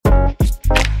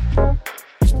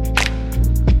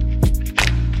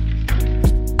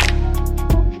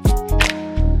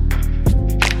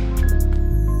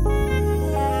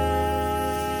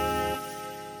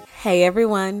Hey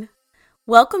everyone,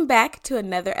 welcome back to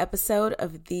another episode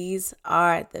of These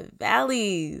Are the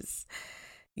Valleys.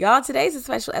 Y'all, today's a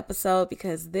special episode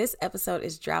because this episode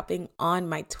is dropping on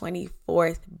my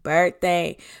 24th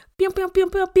birthday. Pew, pew, pew,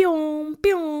 pew, pew,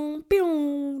 pew,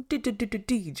 pew,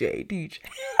 DJ.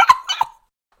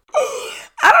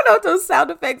 I don't know what those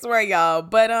sound effects were, y'all,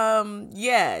 but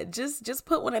yeah, just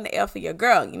put one in the air for your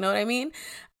girl, you know what I mean?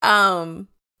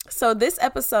 So this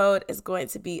episode is going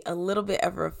to be a little bit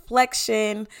of a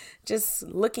reflection, just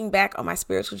looking back on my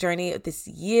spiritual journey of this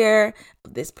year,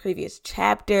 of this previous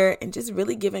chapter, and just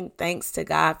really giving thanks to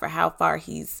God for how far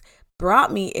he's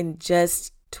brought me in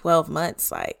just 12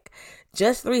 months, like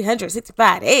just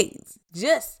 365 days,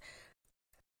 just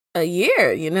a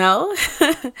year, you know?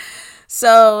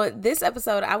 So this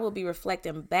episode, I will be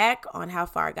reflecting back on how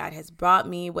far God has brought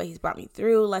me, what he's brought me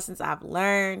through, lessons I've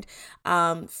learned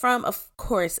from, of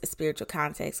course, a spiritual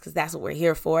context, because that's what we're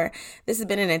here for. This has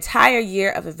been an entire year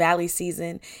of a valley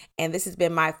season, and this has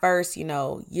been my first,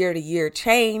 year-to-year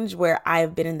change where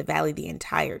I've been in the valley the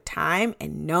entire time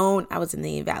and known I was in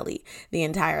the valley the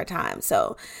entire time.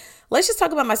 So let's just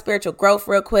talk about my spiritual growth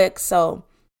real quick. So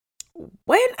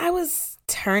when I was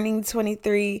turning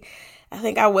 23, I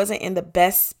think I wasn't in the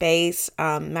best space.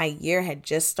 My year had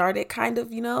just started kind of,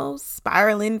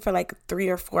 spiraling for like 3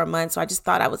 or 4 months. So I just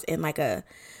thought I was in like a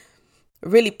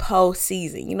really post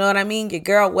season. You know what I mean? Your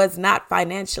girl was not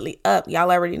financially up.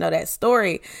 Y'all already know that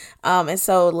story. And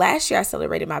so last year I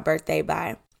celebrated my birthday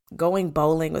by going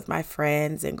bowling with my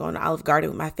friends and going to Olive Garden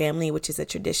with my family, which is a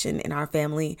tradition in our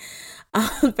family.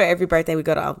 For every birthday, we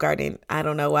go to Olive Garden. I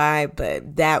don't know why,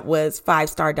 but that was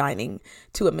 5-star dining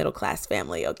to a middle-class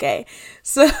family, okay?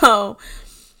 So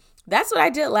that's what I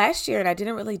did last year, and I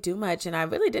didn't really do much, and I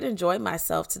really did enjoy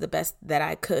myself to the best that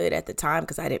I could at the time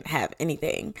because I didn't have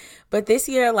anything. But this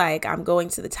year, I'm going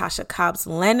to the Tasha Cobbs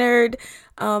Leonard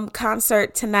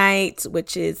concert tonight,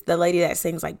 which is the lady that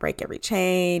sings like Break Every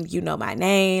Chain, You Know My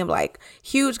Name, like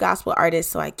huge gospel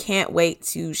artist. So I can't wait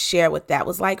to share what that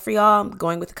was like for y'all. I'm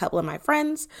going with a couple of my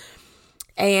friends.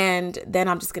 And then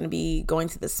I'm just going to be going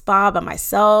to the spa by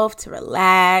myself to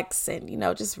relax and,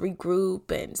 just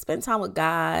regroup and spend time with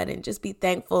God and just be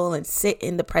thankful and sit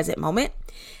in the present moment.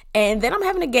 And then I'm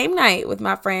having a game night with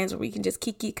my friends where we can just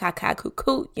kiki, kaka,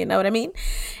 cuckoo, you know what I mean?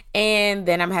 And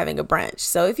then I'm having a brunch.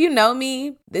 So if you know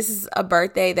me, this is a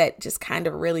birthday that just kind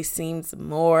of really seems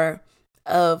more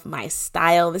of my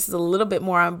style. This is a little bit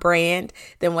more on brand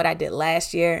than what I did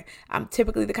last year. I'm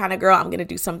typically the kind of girl, I'm going to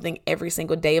do something every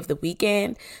single day of the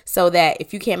weekend so that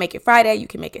if you can't make it Friday, you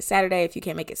can make it Saturday. If you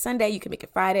can't make it Sunday, you can make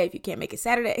it Friday. If you can't make it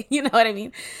Saturday, you know what I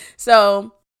mean?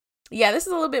 So yeah, this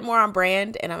is a little bit more on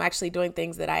brand, and I'm actually doing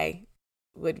things that I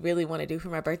would really want to do for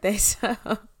my birthday. So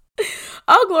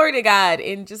all glory to God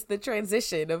in just the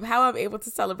transition of how I'm able to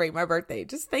celebrate my birthday.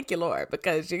 Just thank you, Lord,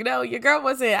 because your girl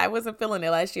I wasn't feeling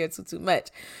it last year too much.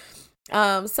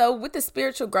 So with the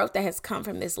spiritual growth that has come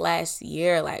from this last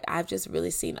year, I've just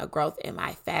really seen a growth in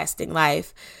my fasting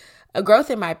life, a growth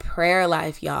in my prayer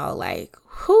life, y'all. I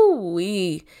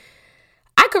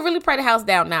could really pray the house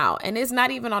down now. And it's not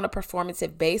even on a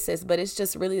performative basis, but it's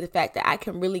just really the fact that I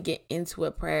can really get into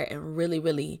a prayer and really,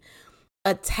 really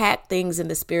attack things in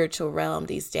the spiritual realm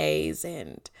these days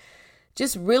and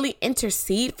just really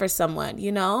intercede for someone,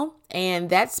 And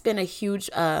that's been a huge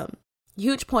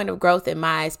point of growth in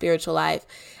my spiritual life,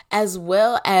 as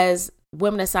well as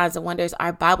Women of Signs and Wonders,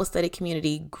 our Bible study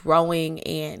community growing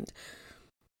and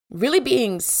really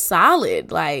being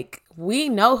solid. We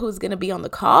know who's going to be on the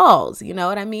calls. You know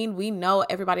what I mean? We know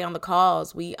everybody on the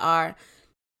calls. We are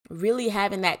really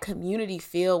having that community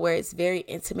feel where it's very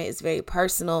intimate. It's very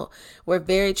personal. We're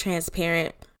very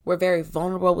transparent. We're very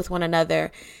vulnerable with one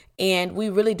another. And we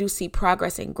really do see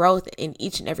progress and growth in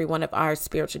each and every one of our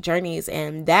spiritual journeys.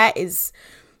 And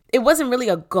it wasn't really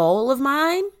a goal of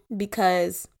mine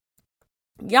because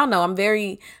y'all know I'm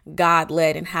very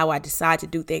God-led in how I decide to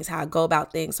do things, how I go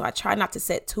about things. So I try not to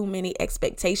set too many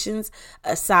expectations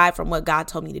aside from what God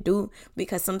told me to do,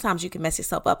 because sometimes you can mess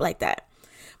yourself up like that.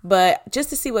 But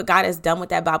just to see what God has done with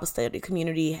that Bible study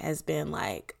community has been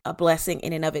a blessing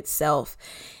in and of itself.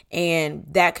 And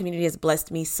that community has blessed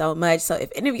me so much. So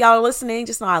if any of y'all are listening,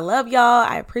 just know I love y'all.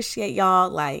 I appreciate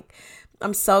y'all.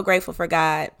 I'm so grateful for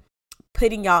God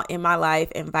putting y'all in my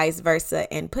life and vice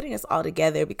versa, and putting us all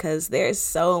together, because there is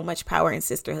so much power in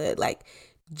sisterhood,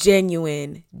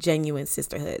 genuine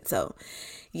sisterhood. So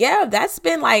yeah, that's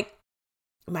been my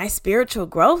spiritual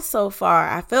growth so far.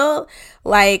 I feel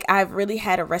like I've really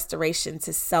had a restoration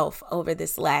to self over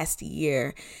this last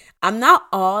year. I'm not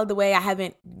all the way. I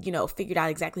haven't, figured out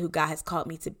exactly who God has called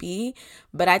me to be.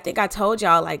 But I think I told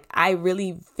y'all, like, I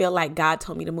really feel like God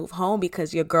told me to move home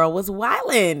because your girl was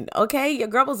wildin'. Okay. Your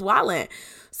girl was wildin'.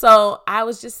 So I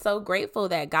was just so grateful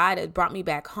that God had brought me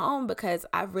back home because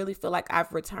I really feel like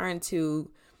I've returned to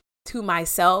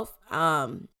myself.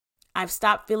 I've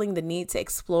stopped feeling the need to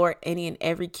explore any and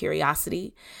every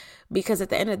curiosity. Because at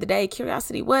the end of the day,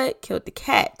 curiosity, what? Killed the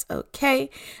cat. Okay.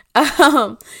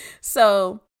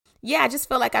 So yeah, I just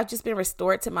feel like I've just been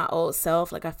restored to my old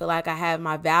self. Like I feel like I have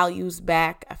my values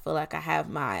back. I feel like I have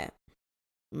my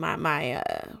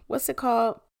what's it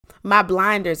called? My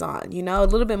blinders on, a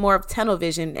little bit more of tunnel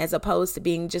vision as opposed to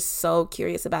being just so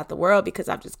curious about the world, because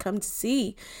I've just come to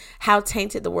see how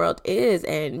tainted the world is,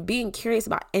 and being curious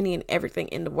about any and everything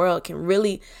in the world can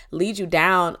really lead you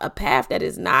down a path that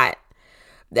is not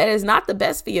the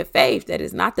best for your faith, that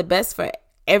is not the best for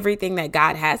everything that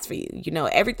God has for you.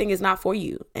 Everything is not for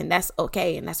you, and that's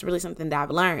okay. And that's really something that I've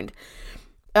learned.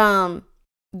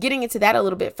 Getting into that a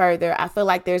little bit further, I feel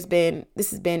like this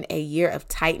has been a year of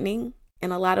tightening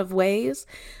in a lot of ways.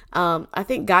 I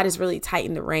think God has really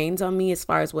tightened the reins on me as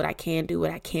far as what I can do,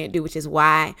 what I can't do, which is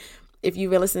why if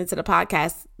you've been listening to the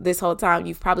podcast this whole time,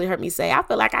 you've probably heard me say, I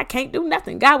feel like I can't do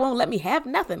nothing. God won't let me have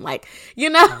nothing.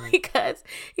 Because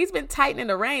he's been tightening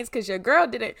the reins, because your girl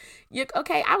didn't.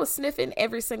 Okay, I was sniffing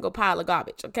every single pile of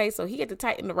garbage. Okay, so he had to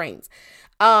tighten the reins.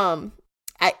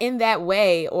 In that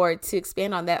way, or to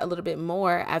expand on that a little bit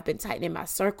more, I've been tightening my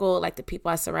circle. Like the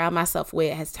people I surround myself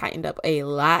with has tightened up a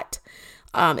lot.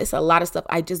 It's a lot of stuff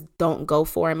I just don't go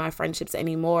for in my friendships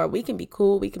anymore. We can be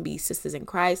cool. We can be sisters in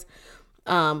Christ.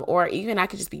 Or even I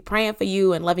could just be praying for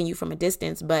you and loving you from a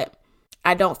distance, but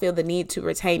I don't feel the need to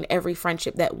retain every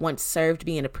friendship that once served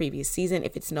me in a previous season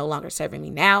if it's no longer serving me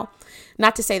now.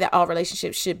 Not to say that all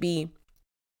relationships should be.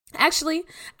 Actually,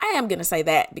 I am going to say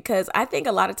that, because I think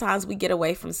a lot of times we get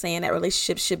away from saying that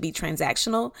relationships should be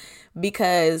transactional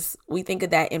because we think of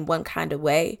that in one kind of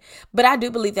way. But I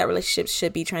do believe that relationships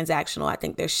should be transactional. I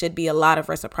think there should be a lot of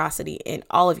reciprocity in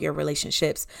all of your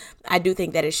relationships. I do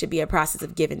think that it should be a process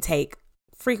of give and take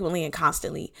frequently and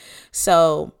constantly.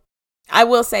 So I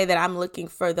will say that I'm looking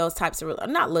for those types of,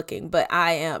 not looking, but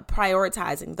I am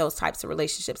prioritizing those types of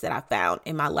relationships that I found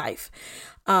in my life.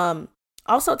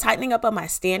 Also tightening up on my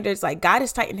standards. Like God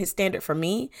has tightened his standard for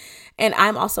me, and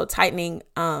I'm also tightening,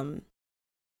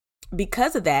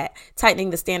 because of that, tightening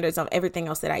the standards of everything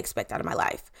else that I expect out of my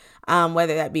life.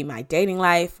 Whether that be my dating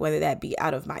life, whether that be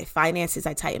out of my finances,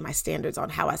 I tighten my standards on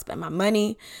how I spend my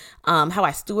money, how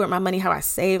I steward my money, how I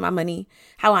save my money,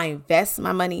 how I invest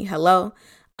my money. How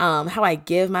I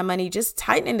give my money, just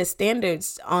tightening the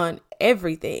standards on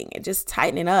everything and just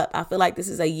tightening up. I feel like this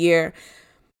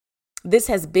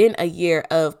has been a year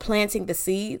of planting the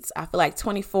seeds. I feel like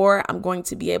 24, I'm going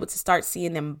to be able to start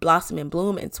seeing them blossom and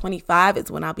bloom. And 25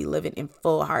 is when I'll be living in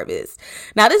full harvest.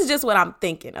 Now, this is just what I'm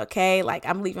thinking, okay? Like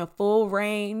I'm leaving full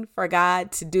reign for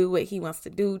God to do what he wants to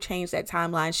do, change that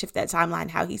timeline, shift that timeline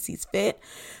how he sees fit.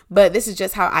 But this is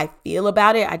just how I feel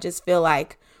about it. I just feel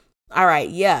like, all right,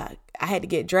 yeah, I had to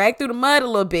get dragged through the mud a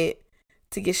little bit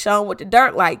to get shown what the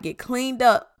dirt like, get cleaned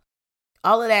up,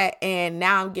 all of that. And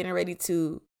now I'm getting ready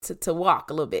to walk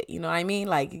a little bit, you know what I mean?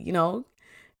 Like, feel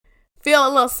a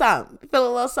little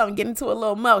something, get into a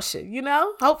little motion,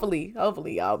 hopefully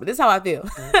y'all, but this is how I feel.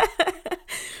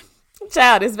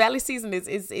 Child, this valley season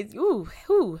is ooh.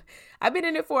 I've been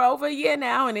in it for over a year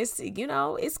now, and it's,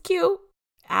 it's cute.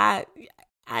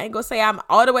 I ain't gonna say I'm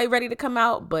all the way ready to come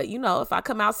out, but if I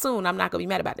come out soon, I'm not gonna be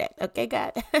mad about that. Okay,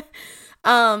 God.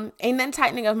 And then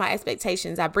tightening of my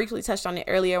expectations. I briefly touched on it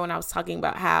earlier when I was talking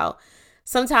about how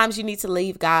sometimes you need to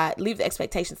leave the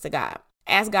expectations to God.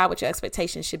 Ask God what your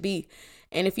expectations should be.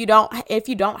 And if you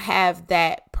don't have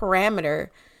that parameter,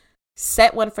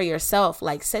 set one for yourself.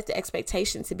 Like set the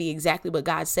expectation to be exactly what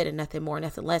God said and nothing more,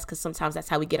 nothing less. Because sometimes that's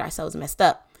how we get ourselves messed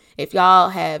up. If y'all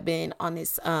have been on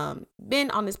this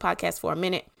podcast for a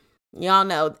minute, y'all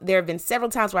know there have been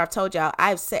several times where I've told y'all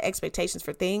I've set expectations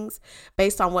for things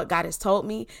based on what God has told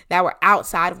me that were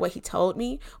outside of what he told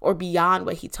me or beyond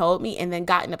what he told me, and then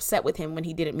gotten upset with him when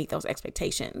he didn't meet those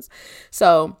expectations.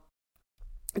 So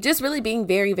just really being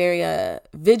very, very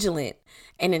vigilant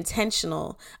and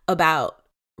intentional about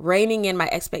reining in my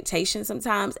expectations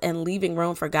sometimes and leaving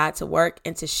room for God to work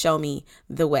and to show me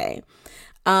the way.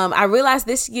 I realized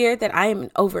this year that I am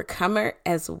an overcomer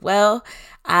as well.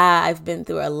 I've been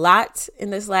through a lot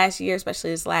in this last year, especially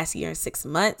this last year and 6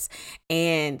 months.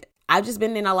 And I've just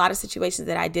been in a lot of situations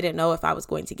that I didn't know if I was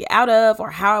going to get out of or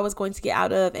how I was going to get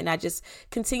out of. And I just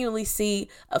continually see,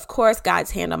 of course,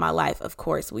 God's hand on my life. Of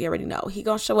course, we already know He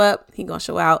gonna show up. He gonna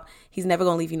show out. He's never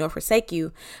gonna leave you nor forsake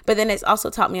you. But then it's also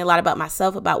taught me a lot about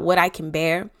myself, about what I can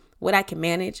bear, what I can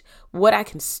manage, what I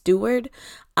can steward,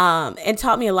 and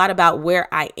taught me a lot about where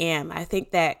I am. I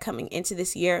think that coming into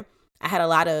this year, I had a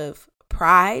lot of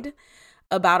pride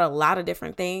about a lot of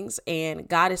different things, and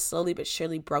God is slowly but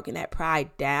surely broken that pride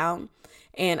down.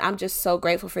 And I'm just so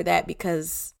grateful for that,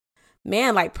 because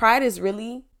man, like, pride is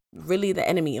really, really the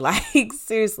enemy. Like,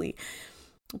 seriously,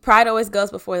 pride always goes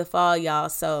before the fall, y'all.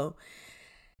 So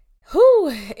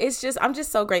I'm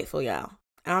just so grateful, y'all.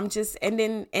 I'm just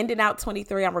ending out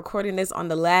 23. I'm recording this on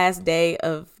the last day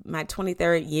of my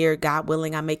 23rd year. God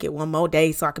willing, I make it one more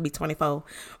day so I can be 24.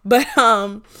 But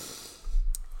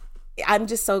I'm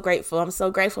just so grateful. I'm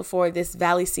so grateful for this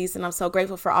Valley season. I'm so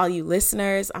grateful for all you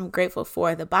listeners. I'm grateful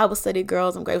for the Bible study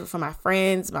girls. I'm grateful for my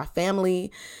friends, my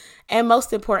family, and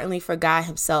most importantly for God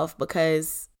Himself,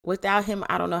 because without Him,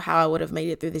 I don't know how I would have made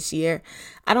it through this year.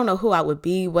 I don't know who I would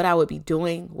be, what I would be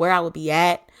doing, where I would be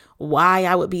at, why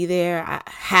I would be there,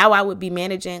 how I would be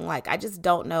managing. Like, I just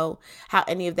don't know how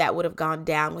any of that would have gone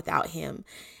down without Him.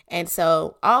 And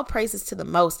so all praises to the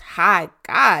Most High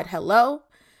God. Hello.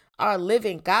 Our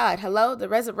living God. Hello. The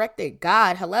resurrected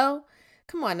God. Hello.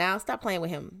 Come on now. Stop playing with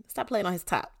Him. Stop playing on His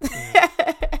top.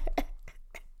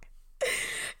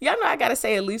 Y'all know I got to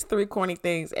say at least 3 corny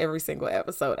things every single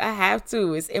episode. I have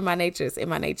to. It's in my nature. It's in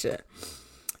my nature.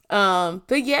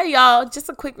 But yeah, y'all, just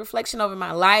a quick reflection over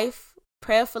my life.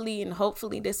 Prayerfully and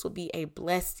hopefully this will be a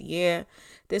blessed year.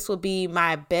 This will be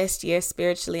my best year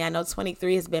spiritually. I know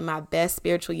 23 has been my best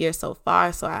spiritual year so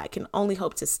far, so I can only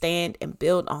hope to stand and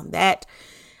build on that.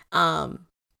 And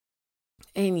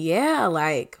yeah,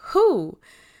 like,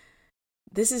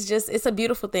 this is just, it's a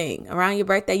beautiful thing. Around your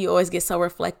birthday, you always get so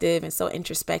reflective and so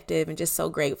introspective and just so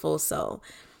grateful. So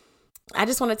I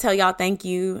just want to tell y'all thank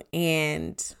you.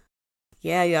 And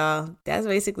yeah, y'all, that's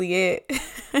basically it.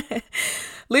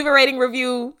 Leave a rating,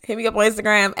 review, hit me up on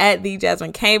Instagram at the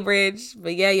Jasmine Cambridge.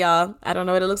 But yeah, y'all, I don't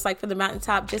know what it looks like from the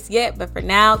mountaintop just yet, but for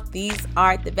now, these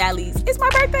are the valleys. It's my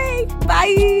birthday.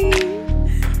 Bye.